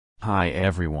Hi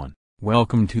everyone,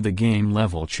 welcome to the Game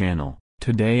Level channel.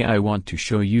 Today I want to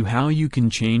show you how you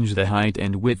can change the height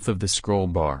and width of the scroll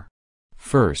bar.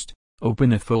 First,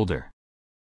 open a folder.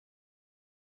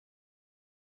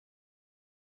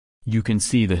 You can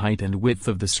see the height and width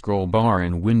of the scroll bar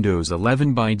in Windows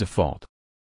 11 by default.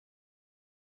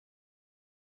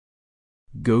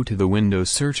 Go to the Windows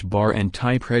search bar and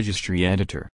type Registry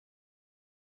Editor.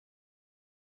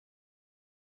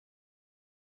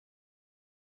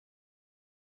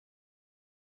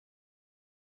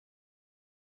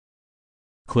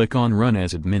 Click on Run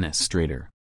as Administrator.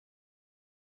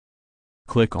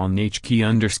 Click on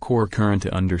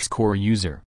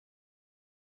HKey_current_user.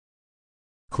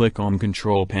 Click on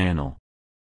Control Panel.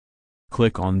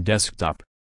 Click on Desktop.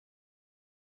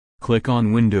 Click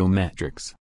on Window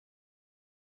Metrics.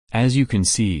 As you can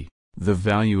see, the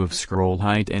value of scroll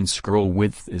height and scroll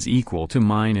width is equal to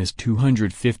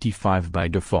 -255 by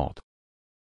default.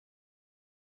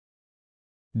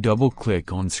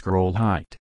 Double-click on scroll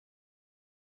height.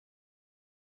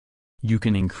 You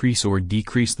can increase or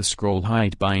decrease the scroll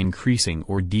height by increasing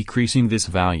or decreasing this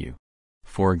value.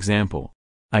 For example,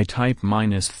 I type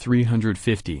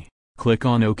 -350, click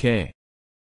on OK.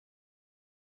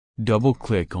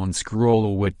 Double-click on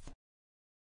scroll width.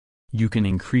 You can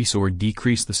increase or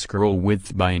decrease the scroll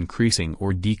width by increasing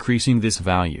or decreasing this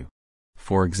value.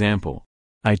 For example,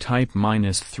 I type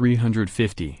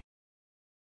 -350.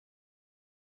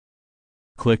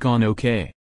 Click on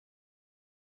OK.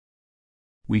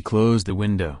 We close the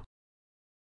window.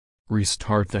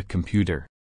 Restart the computer.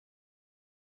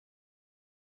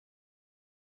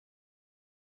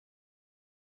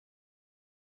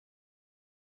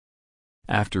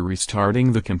 After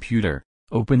restarting the computer,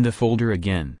 open the folder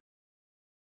again.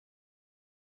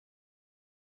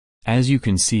 As you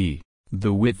can see,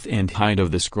 the width and height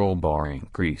of the scroll bar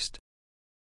increased.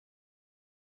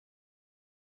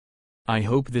 I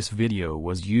hope this video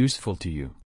was useful to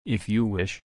you. If you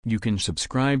wish, you can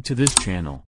subscribe to this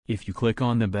channel. If you click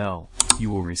on the bell, you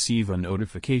will receive a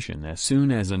notification as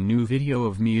soon as a new video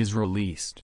of me is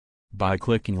released. By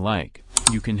clicking like,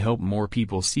 you can help more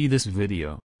people see this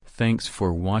video. Thanks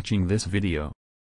for watching this video.